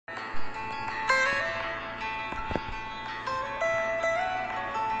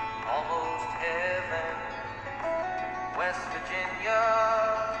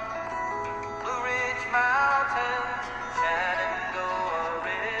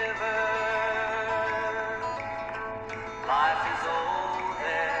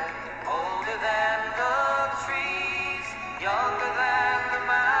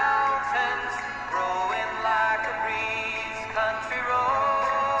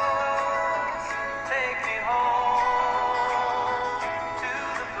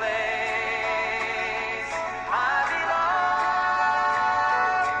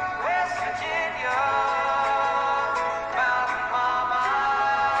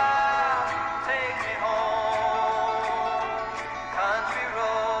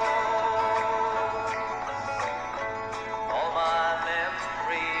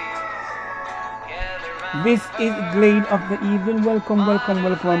This is Glade of the Evening. Welcome, welcome,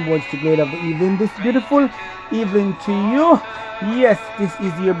 welcome on board to Glade of the Evening. This beautiful evening to you. Yes, this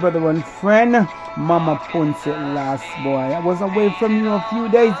is your brother and friend, Mama Ponce Last Boy. I was away from you a few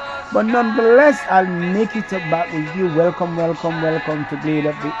days, but nonetheless, I'll make it back with you. Welcome, welcome, welcome to Glade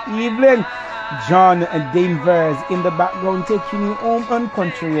of the Evening. John Danvers in the background taking you home on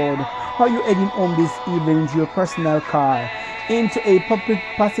Country Road. Are you heading home this evening to your personal car, into a public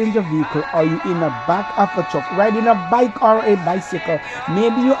passenger vehicle? Are you in the back of a truck, riding a bike or a bicycle?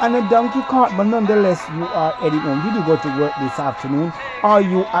 Maybe you're on a donkey cart, but nonetheless you are heading home. Did you go to work this afternoon? Are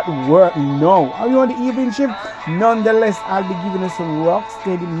you at work? No. Are you on the evening shift? Nonetheless, I'll be giving you some rock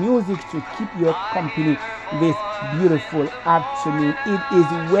steady music to keep your company this beautiful afternoon. It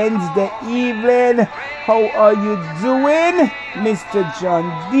is Wednesday evening. How are you doing, Mr. John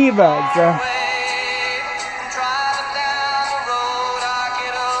Divas?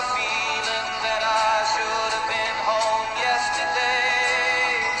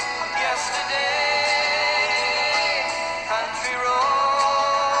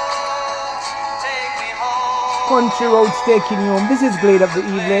 Country roads taking you home. This is Glade of the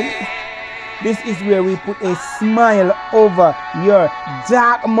Evening. This is where we put a smile over your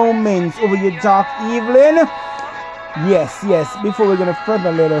dark moments, over your dark evening. Yes, yes. Before we're going to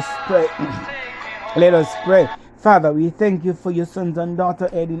further, let us pray. Let us pray. Father, we thank you for your sons and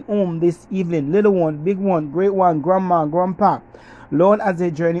daughters heading home this evening. Little one, big one, great one, grandma, grandpa. Lord, as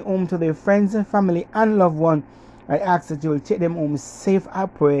they journey home to their friends, family, and loved one, I ask that you will take them home safe, I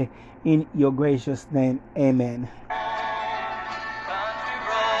pray, in your gracious name. Amen.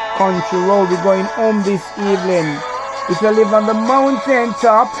 Country road, we're going home this evening. If you live on the mountain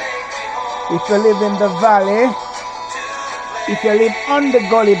top, if you live in the valley, if you live on the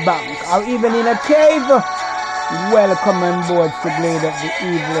gully bank, or even in a cave, welcome on board to Glade of the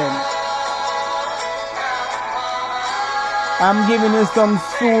Evening. I'm giving you some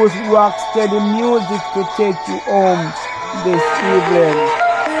smooth rock steady music to take you home this evening.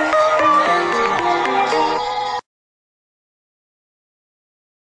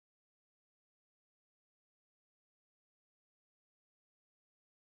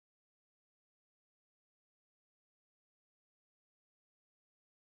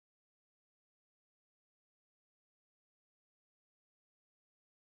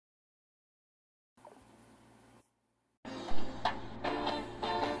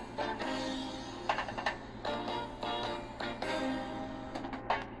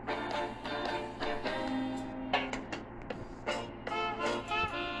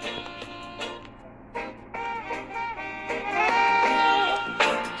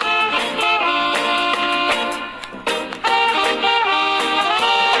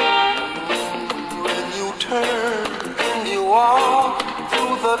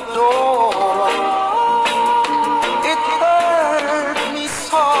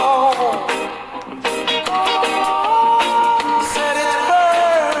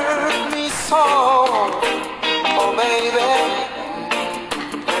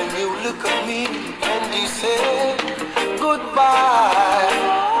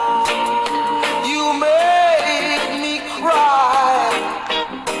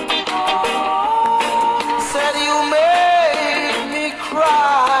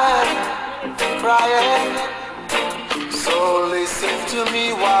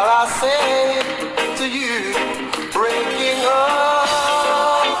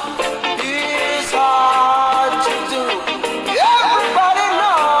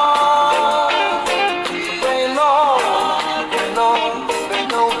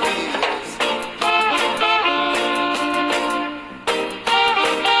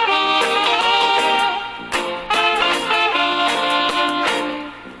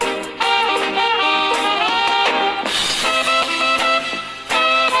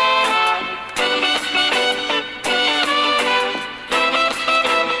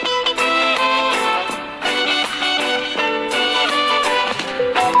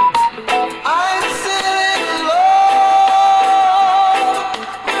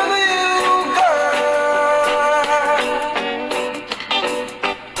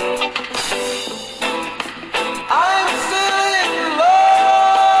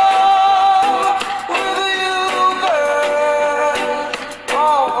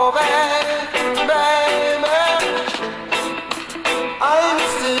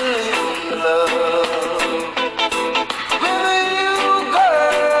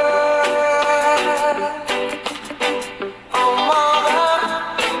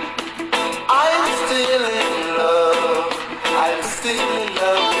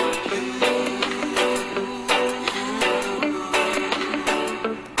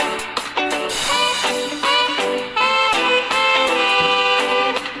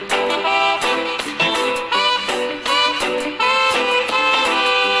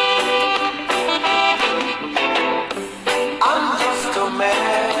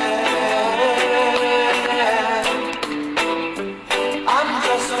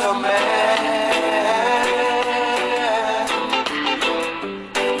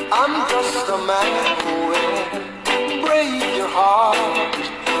 just a man who will break your heart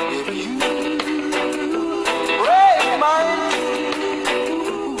if you break mine.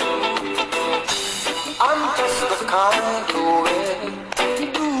 I'm just the kind who will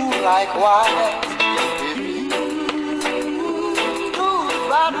do likewise if you do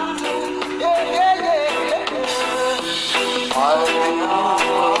that. Yeah, yeah, yeah, yeah. I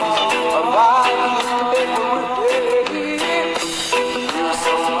every day.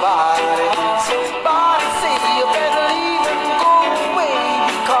 Somebody say you better leave and go away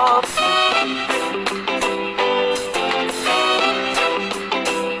because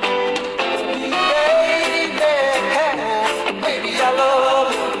baby, I love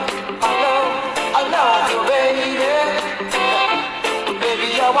you. I love you, baby. Baby,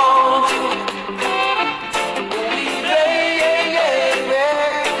 I want you.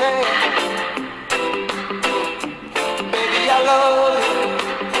 Baby, I love you.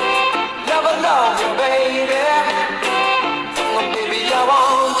 Love you, baby. Baby, I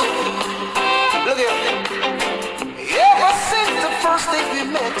want you. Look here. Ever since the first day we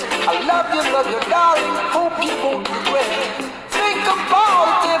met, I love you, darling. Hope you won't regret it. Think about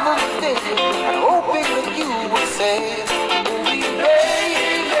it every day, and hoping that you will say,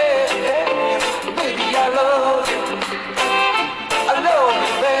 baby, I love you. I love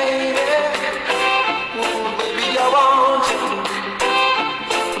you, baby. Baby, I want you.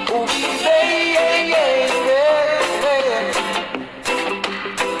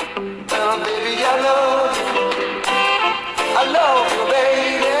 Baby, I love you. I love you,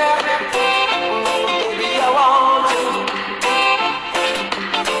 baby. Baby, I want you.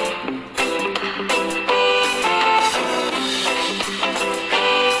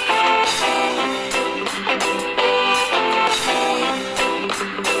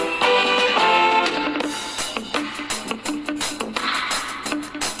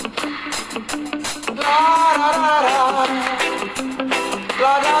 La da da da,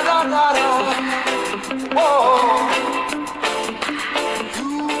 la da da da da. Whoa.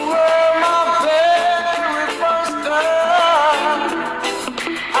 You were my very first girl,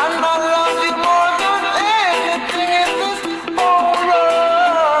 and I love you more than anything in this whole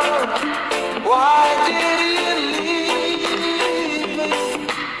world. Why did you leave me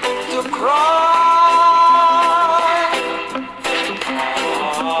to cry?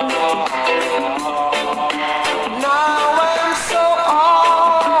 Now I'm so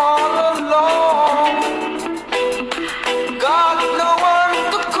all alone. Got no one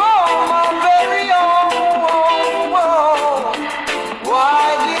to call my very own. Why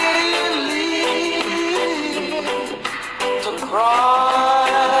did you leave to cry?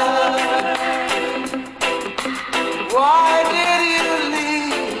 Why did you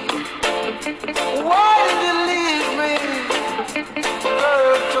leave? Why did you leave me,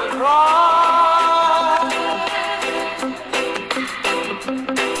 girl, to cry?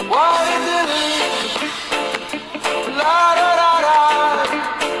 Why did you leave? La da da da,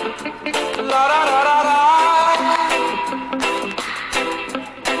 la da da da da.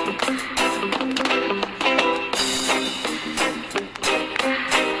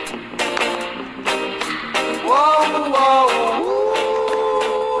 Whoa, whoa,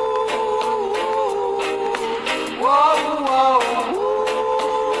 whoa, whoa.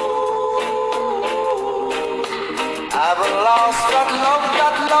 I've lost that love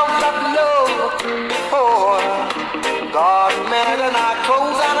before. God man, and I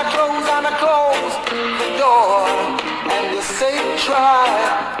close the door, and you say try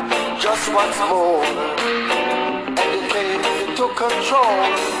just once more, and you came into control.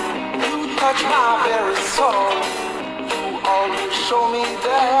 You touch my very soul. You always show me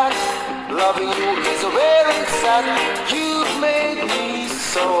that loving you is very sad. You've made me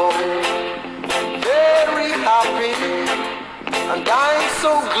so very happy, and I'm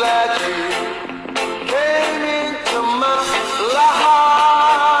so glad you came into my life.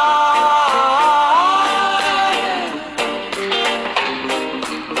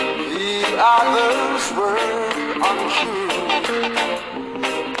 The others were untrue,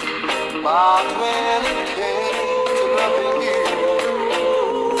 but when it came to loving you,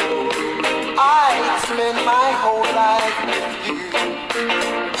 I'd spend my whole life with you.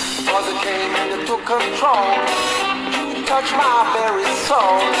 Cause it came and it took control. You touched my very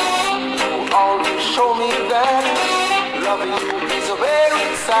soul. You always show me that loving you is very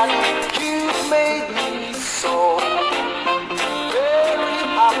sad. You made me so very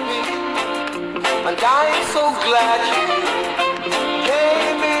happy, and I'm so glad you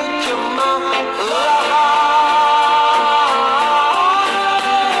came into my life.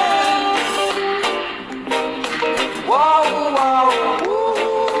 Whoa, whoa,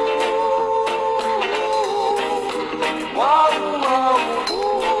 whoa.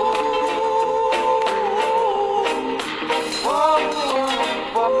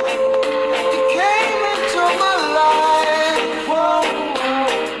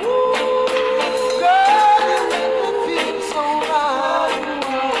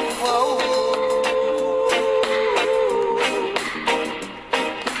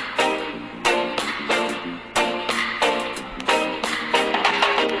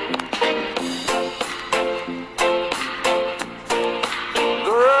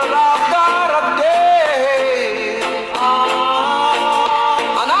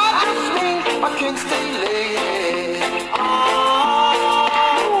 can't stay late.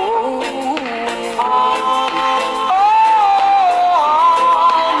 All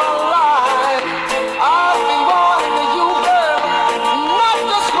my life I've been wanting you, girl, not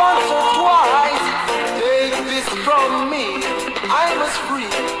just once or twice. Take this from me, I'm as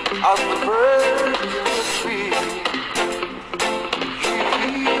free as the bird in the tree.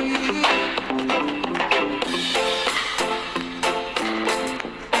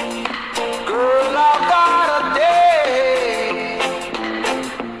 Girl, I've got a day.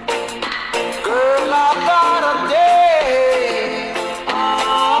 Girl, I've got a day.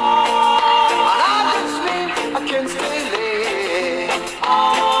 And I just mean I can't stay late.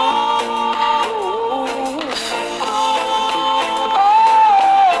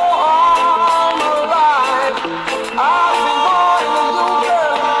 All my life I've been wanting you,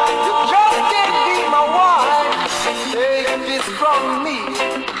 girl. You just can't be my wife. Take this from me,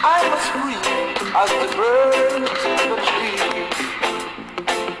 I'm as free as the birds in the tree.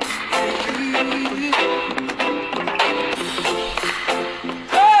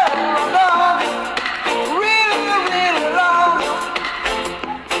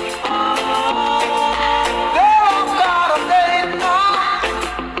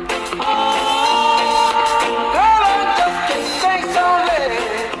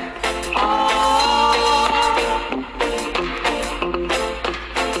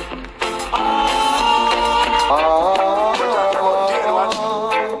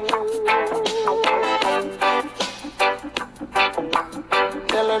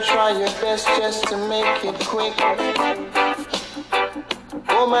 Tell her try your best just to make it quick.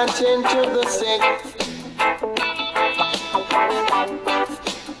 Home and tend to the sick.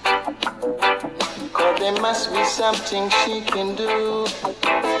 Cause there must be something she can do.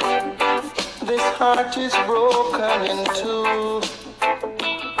 This heart is broken in two.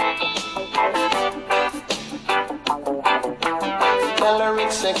 Tell her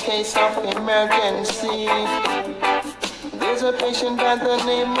it's a case of emergency. There's a patient by the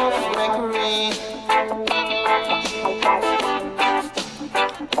name of Gregory.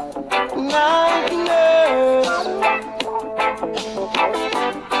 Night nurse,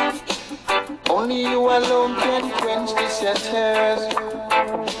 only you alone can quench this your thirst.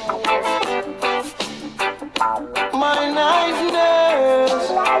 My night nurse,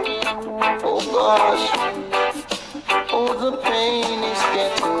 oh gosh, oh the pain is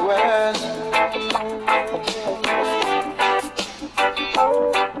getting worse.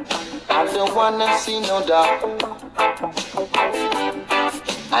 I don't wanna see no doctor.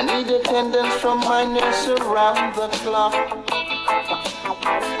 I need attendance from my nurse around the clock.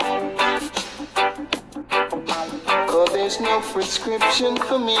 Cause there's no prescription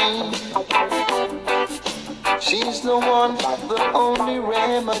for me. She's the one, the only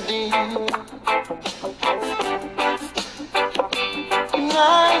remedy.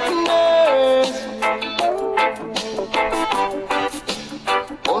 Night nurse,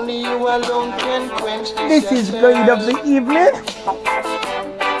 only you alone can quench This is Glade of the Evening.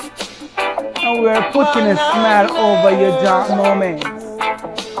 And we're putting a smile over your dark moments.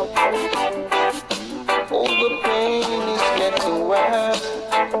 Oh, the pain is getting worse.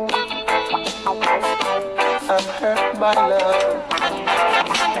 I'm hurt by love.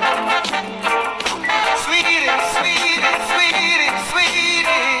 Sweetie, sweetie, sweetie,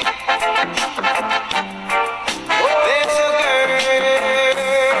 sweetie. There's a girl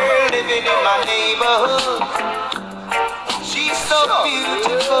living in my neighborhood. She's so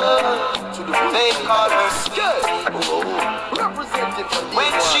beautiful. They call her sweet.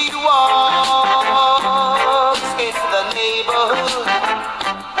 When she walks in the neighborhood,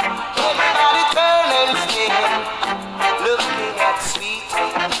 everybody turn and stare, looking at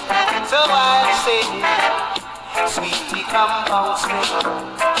Sweetie. So I say, Sweetie, come bounce me.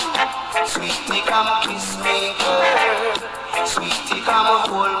 Sweetie, come kiss me, girl. Sweetie, come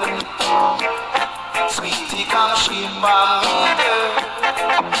hold me. Sweetie, come shape on me, girl.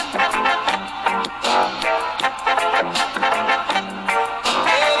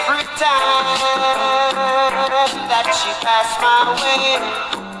 Every time that she passed my way,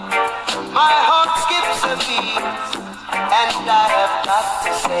 my heart skips a beat, and I have got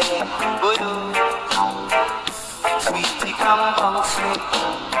to say, Sweetie, come bounce me.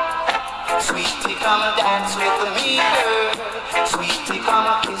 Sweetie, come dance with me, girl. Sweetie,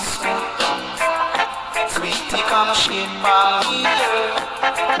 come kiss me. Sweetie, come shape on me, girl.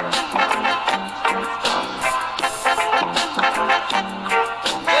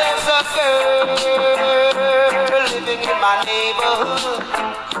 There's a girl living in my neighborhood.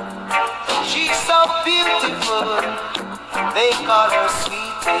 She's so beautiful, they call her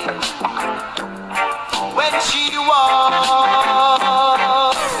Sweetie.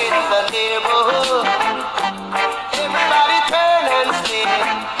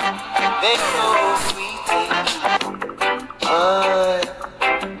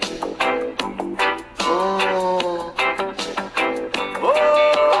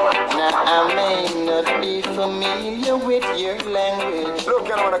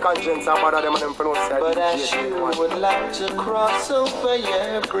 conscience about them and them for no side. But I sure would like to cross over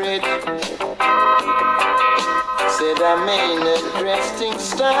your bridge. Said I'm in a dressing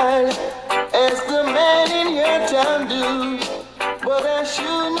style as the man in your town do. But I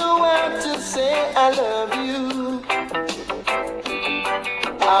sure know how to say I love you.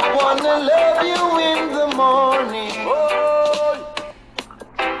 I wanna love you in the morning.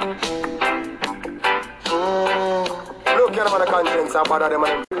 Look at the conscience about them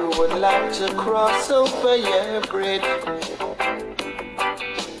and you would like to cross over your bridge.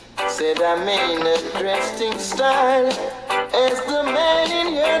 Said I'm in a dressing style as the man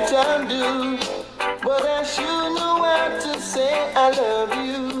in your town do. But I sure know how to say I love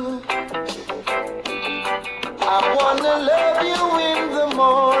you. I wanna love you in the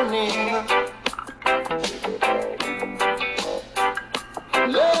morning.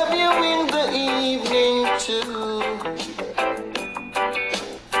 Love you in the evening too.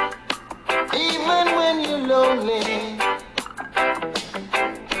 Even when you're lonely,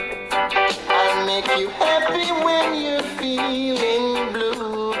 I'll make you happy when you're feeling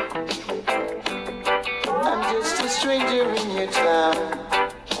blue. I'm just a stranger in your town.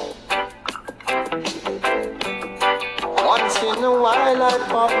 Once in a while I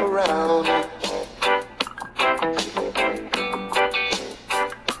pop around.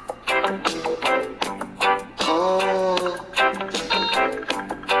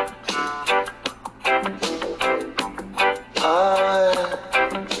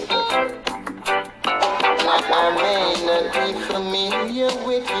 I may not be familiar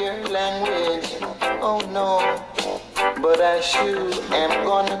with your language, oh no, but I sure am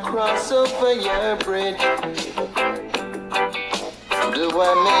gonna cross over your bridge. Do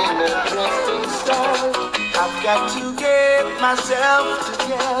I mean a dressing style? I've got to get myself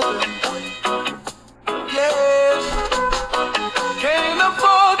together. Yes, can't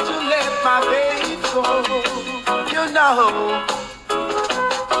afford to let my baby go. You know,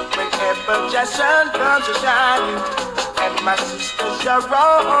 whenever Jackson comes to shining, and my sisters are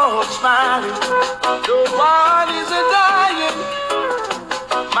all smiling, no one is dying.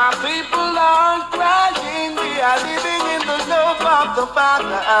 My people are crying. We are living in the love of the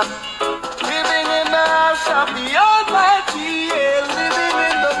Father, living in the house of the Almighty, yeah. Living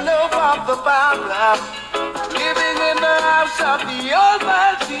in the love of the Father, living in the house of the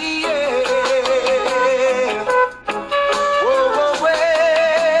Almighty, yeah. Whoa, whoa, whoa,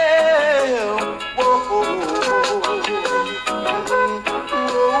 whoa,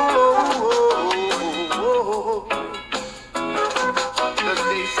 whoa. The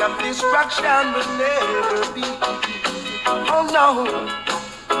days of destruction will never be. Oh no,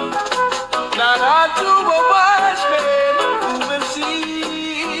 not unto a wise man who will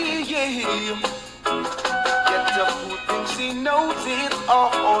see. Yeah. Get the food thinks he knows it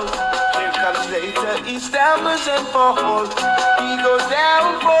all. Here comes later, he stammers and falls. He goes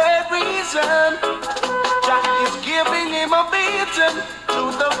down for a reason. Jack is giving him a beating. To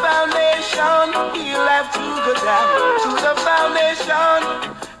the foundation, he'll have to go down. To the foundation,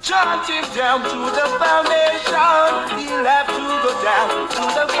 chant him down. To the foundation, he'll have to go down. To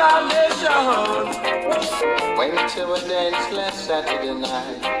the foundation. Went to a dance last Saturday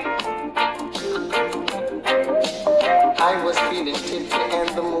night. I was feeling tipsy and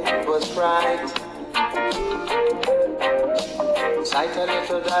the mood was bright. Sight a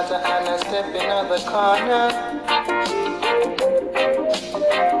little daughter and I step in the corner.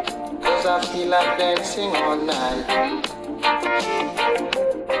 Cause I feel like dancing all night.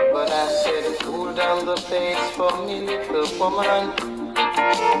 But I said, cool down the pace for me, little woman.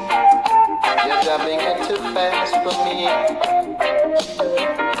 You're dubbing it too fast for me.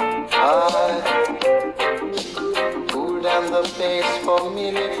 Cool down the pace for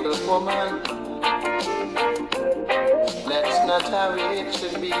me, little woman. That's not how it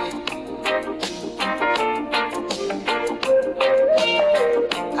should be.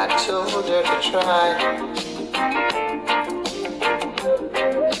 I told her to try.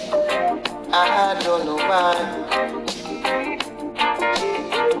 I don't know why.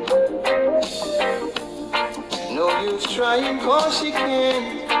 No use trying cause she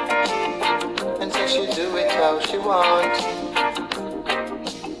can. And so she do it how she wants.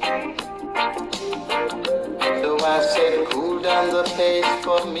 So I said, cool down the pace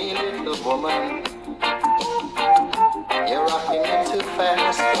for me, little woman. You're rocking it too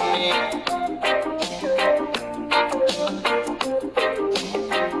fast for me.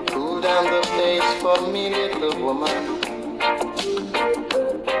 Cool down the pace for me, little woman.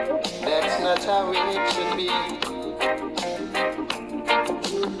 That's not how it should be.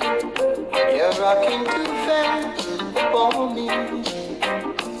 You're rocking too fast for me.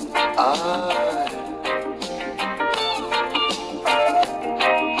 I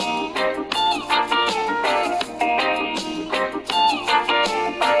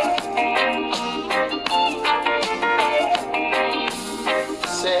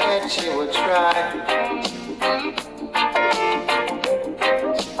said she would try,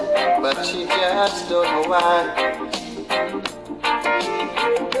 but she just don't know why.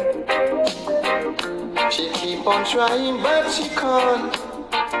 She keep on trying, but she can't.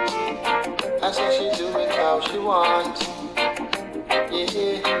 I said she do it how she wants.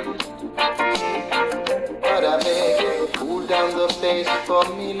 Yeah, but I beg you, cool down the pace for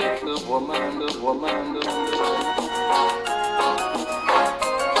me, little woman, the woman, the woman.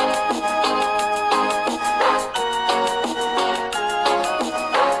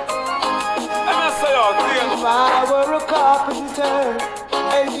 If I were a carpenter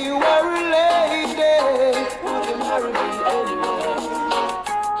and you were a lady, would you marry me anyway?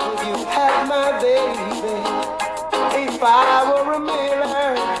 Would you have my baby? If I were a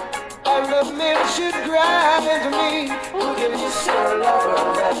miller and the mill should grind me, would you miss your lover?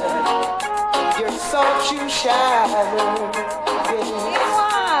 Your soft shoe shiner.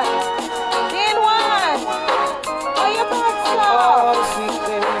 Dean one. Are you back, sir? Oh, sweet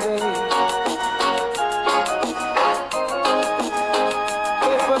baby.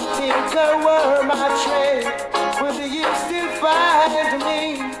 If a tinker were my trade, would you still find me?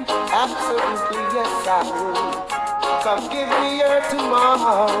 Absolutely, yes, I would. Come give me your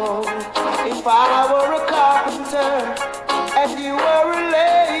tomorrow. If I were a carpenter and you were a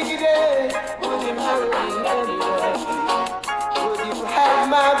lady, would you marry me anyway? Would you have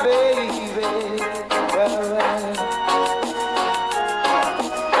my baby?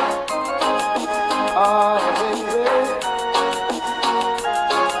 Oh, baby.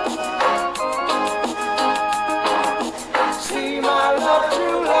 See my love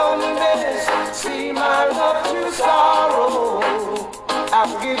through loneliness, see my love through sorrow.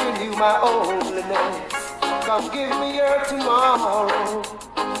 I'm giving you my onlyness. Come give me your tomorrow.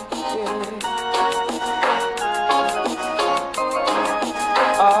 Yeah.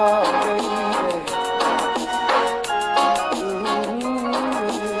 Oh, baby.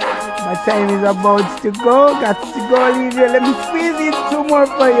 My time is about to go. Got to go, Olivia. Let me squeeze in two more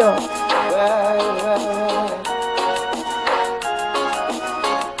for you.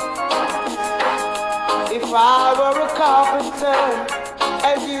 If I were a carpenter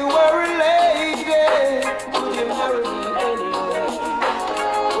and you were a lady, would you marry me anyway?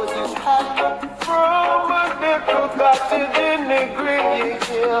 Would you have from a little cottage in the Green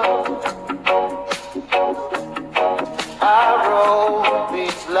Hill? I wrote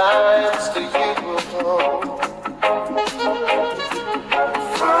these lines to you.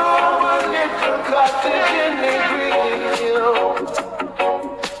 From a little cottage in the Green Hill,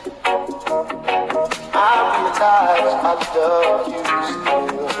 I realize I love you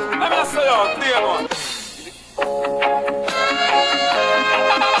still. Let me say out there, man.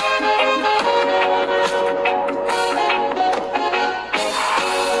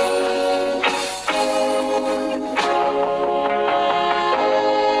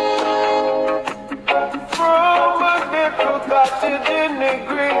 From a little cottage in the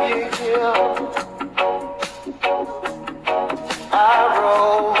Green Hill, I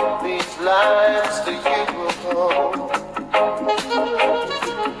wrote these lines to you.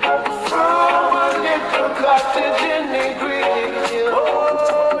 From a little cottage in the Green Hill,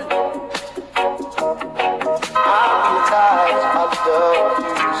 I realize I love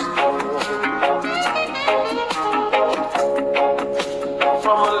you still.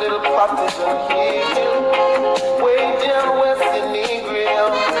 From a little cottage on hill, way down west in Negril,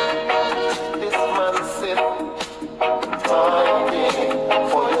 this man said, pining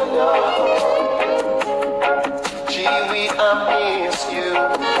for your love. Gee, I miss you.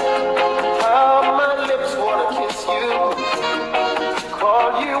 How my lips wanna kiss you. Call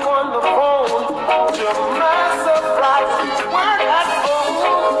you on the phone. To my surprise, you weren't at home.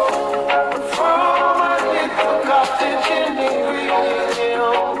 From a little cottage in the Green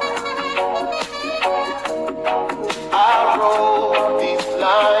Hill, I wrote these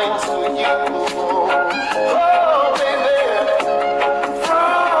lines to you. Oh, baby.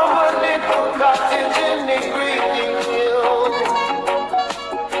 From a little cottage in the Green Hill,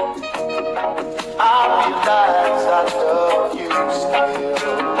 I realize I love you still.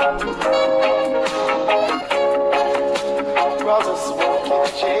 Brothers smoking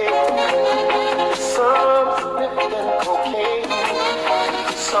jail, some sniffing cocaine,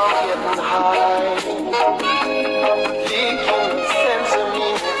 some getting high, leaking sense of me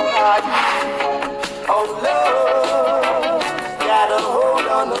inside. Oh, love got a hold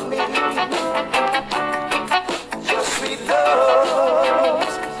on me.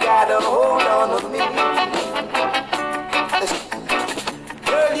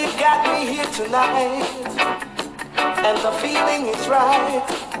 tonight, and the feeling is right.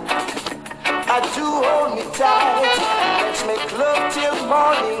 I do hold me tight. Let's make love till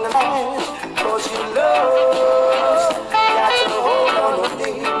morning light. 'Cause your love's got a hold on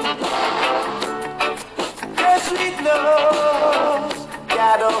me. Your sweet love's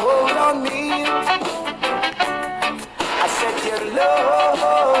got a hold on me. I said your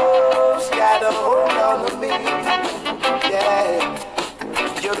love's got a hold on me. Yeah,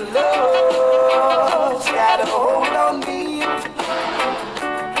 your love's got a hold on me.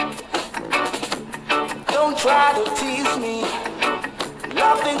 Don't try to tease me.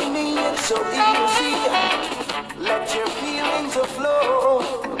 Loving me it's so easy. Let your feelings flow.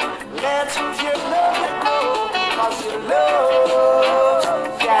 Let your love go. 'Cause your love's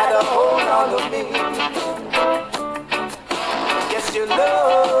got a hold on me. Yes, your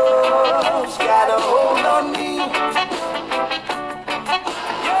love's got a hold on me.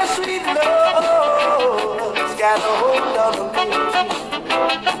 Your sweet love's got a hold on me.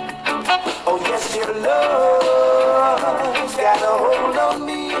 Oh yes, your love's got a hold on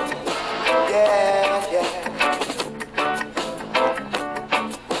me. Yeah, yeah.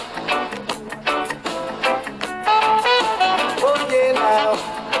 Oh yeah now.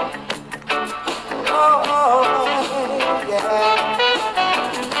 Oh yeah.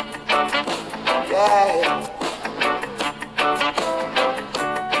 Yeah.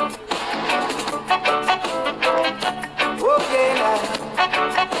 Oh yeah now.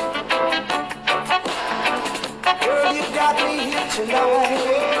 Girl, you got me here tonight.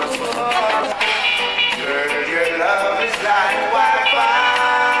 Girl, your love is like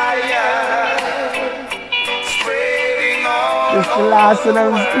wildfire, spreading all This is the last one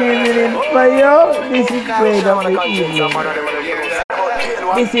I'm screaming in for you. This is Glade of the Evening.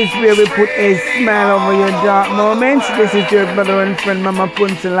 This is where we put a smile over your dark moments. This is your brother and friend Mama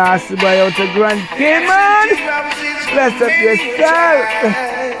Punta last by out to Grand Cayman. Bless up yourself.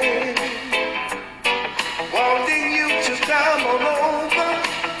 wanting you to come on over.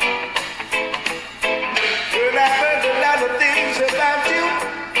 Girl, I heard a lot of things about you.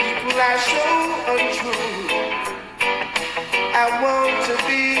 People are so untrue. I want to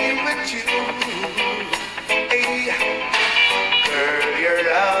be with you. Hey. Girl, your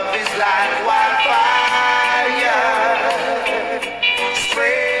love is like wildfire,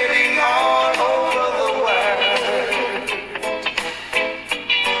 spreading all over the world.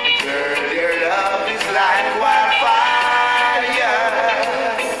 Girl, your love is like wildfire,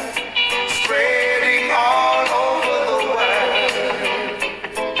 spreading all over the world.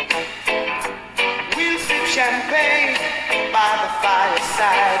 We'll sip champagne by the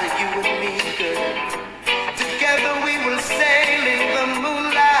fireside, you and me, girl. Together we will sail in the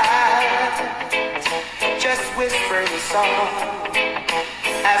moonlight, just whispering a song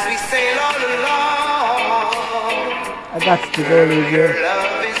as we sail all along. I got to go, Lizzie.